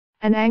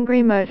An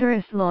angry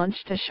motorist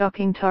launched a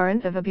shocking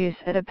torrent of abuse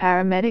at a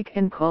paramedic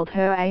and called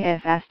her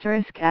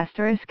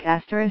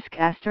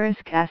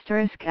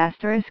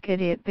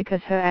idiot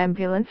because her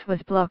ambulance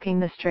was blocking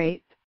the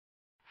street.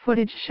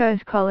 Footage shows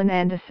Colin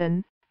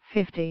Anderson,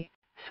 50,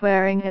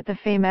 swearing at the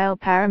female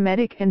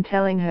paramedic and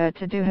telling her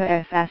to do her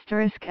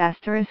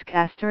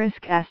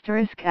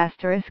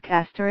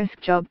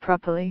job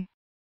properly.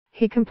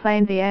 He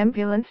complained the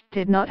ambulance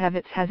did not have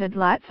its hazard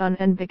lights on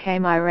and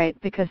became irate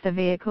because the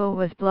vehicle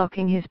was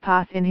blocking his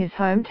path in his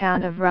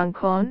hometown of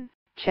Runcorn,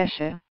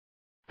 Cheshire.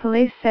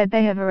 Police said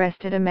they have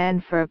arrested a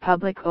man for a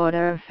public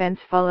order offence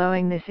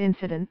following this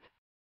incident.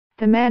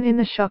 The man in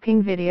the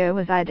shocking video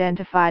was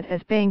identified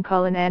as being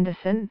Colin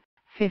Anderson,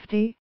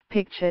 50,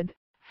 pictured,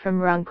 from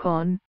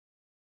Runcorn.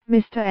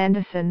 Mr.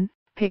 Anderson,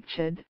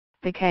 pictured,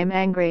 became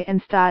angry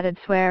and started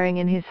swearing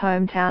in his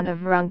hometown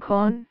of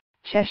Runcorn,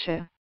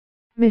 Cheshire.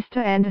 Mr.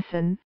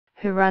 Anderson,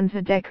 who runs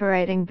a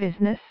decorating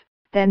business,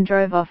 then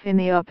drove off in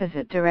the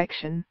opposite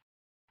direction.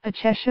 A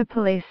Cheshire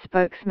police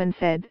spokesman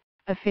said,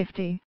 a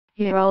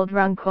 50-year-old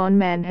Runcorn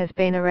man has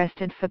been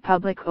arrested for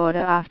public order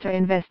after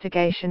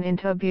investigation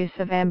into abuse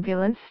of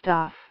ambulance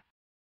staff.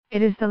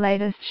 It is the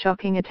latest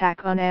shocking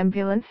attack on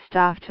ambulance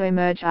staff to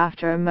emerge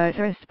after a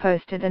motorist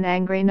posted an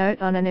angry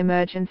note on an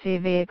emergency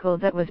vehicle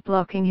that was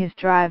blocking his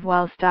drive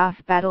while staff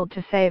battled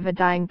to save a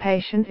dying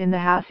patient in the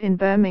house in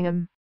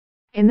Birmingham.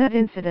 In that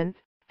incident,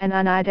 an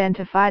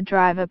unidentified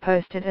driver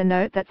posted a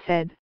note that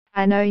said,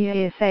 "I know you're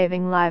here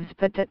saving lives,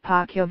 but don't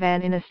park your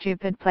van in a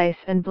stupid place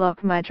and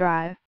block my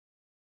drive."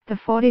 The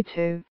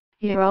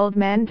 42-year-old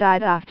man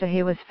died after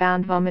he was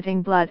found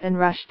vomiting blood and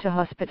rushed to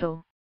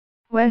hospital.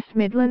 West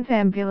Midlands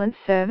Ambulance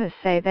Service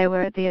say they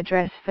were at the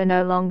address for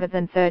no longer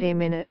than 30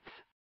 minutes.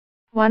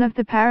 One of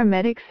the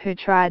paramedics who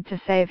tried to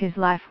save his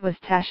life was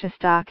Tasha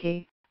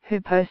Starkey,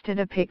 who posted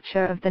a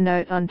picture of the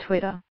note on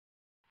Twitter.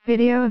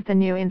 Video of the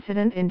new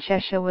incident in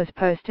Cheshire was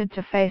posted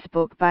to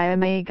Facebook by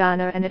Omi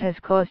Garner and it has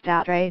caused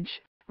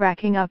outrage,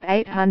 racking up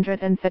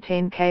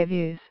 813k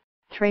views,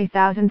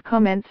 3,000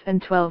 comments and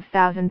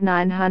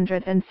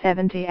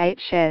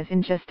 12,978 shares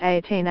in just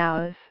 18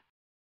 hours.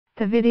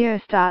 The video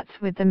starts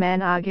with the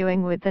man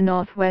arguing with the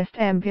Northwest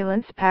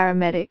Ambulance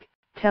paramedic,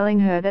 telling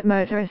her that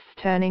motorists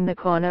turning the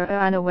corner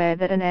are unaware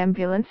that an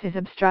ambulance is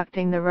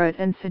obstructing the road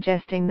and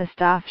suggesting the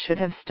staff should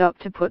have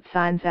stopped to put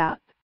signs out.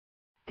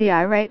 The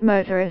irate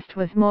motorist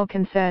was more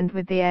concerned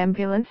with the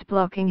ambulance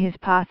blocking his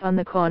path on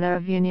the corner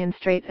of Union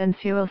Street and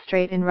Sewell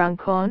Street in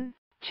Runcorn,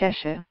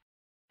 Cheshire.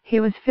 He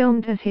was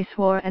filmed as he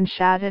swore and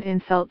shouted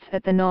insults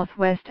at the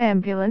Northwest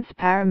Ambulance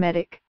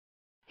paramedic.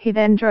 He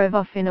then drove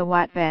off in a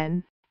white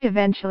van,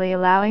 eventually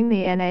allowing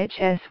the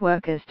NHS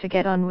workers to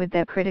get on with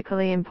their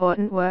critically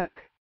important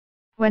work.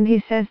 When he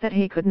says that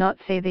he could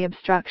not see the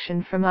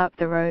obstruction from up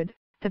the road,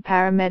 the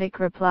paramedic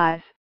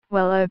replies,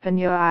 "Well, open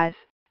your eyes,"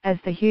 as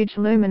the huge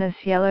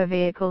luminous yellow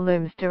vehicle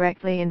looms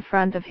directly in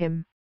front of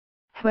him.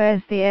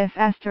 Where's the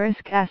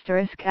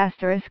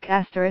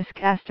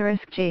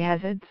G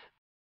hazards?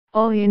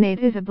 All you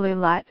need is a blue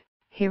light,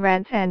 he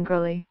rants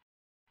angrily.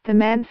 The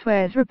man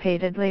swears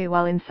repeatedly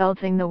while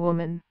insulting the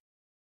woman.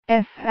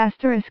 G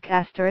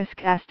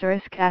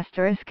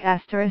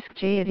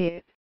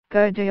idiot,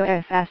 go do your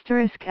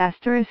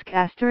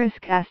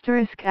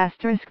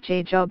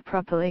G job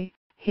properly,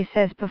 he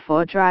says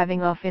before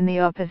driving off in the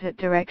opposite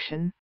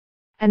direction.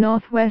 A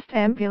Northwest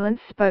Ambulance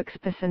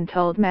spokesperson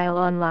told Mail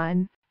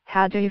Online,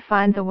 "How do you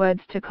find the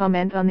words to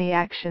comment on the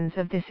actions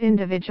of this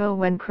individual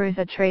when crews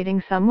are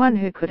treating someone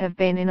who could have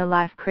been in a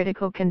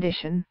life-critical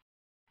condition?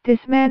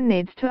 This man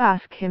needs to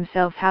ask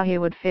himself how he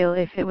would feel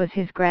if it was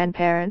his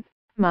grandparent,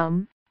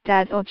 mum,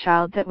 dad or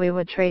child that we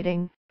were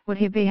treating. Would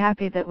he be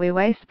happy that we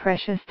waste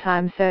precious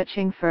time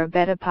searching for a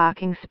better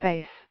parking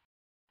space?"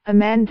 A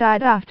man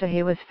died after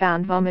he was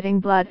found vomiting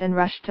blood and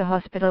rushed to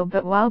hospital,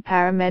 but while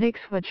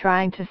paramedics were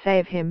trying to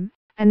save him,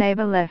 a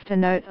neighbor left a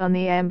note on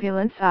the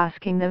ambulance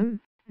asking them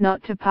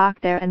not to park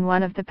there, and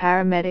one of the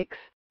paramedics,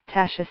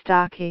 Tasha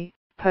Starkey,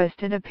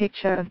 posted a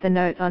picture of the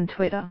note on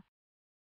Twitter.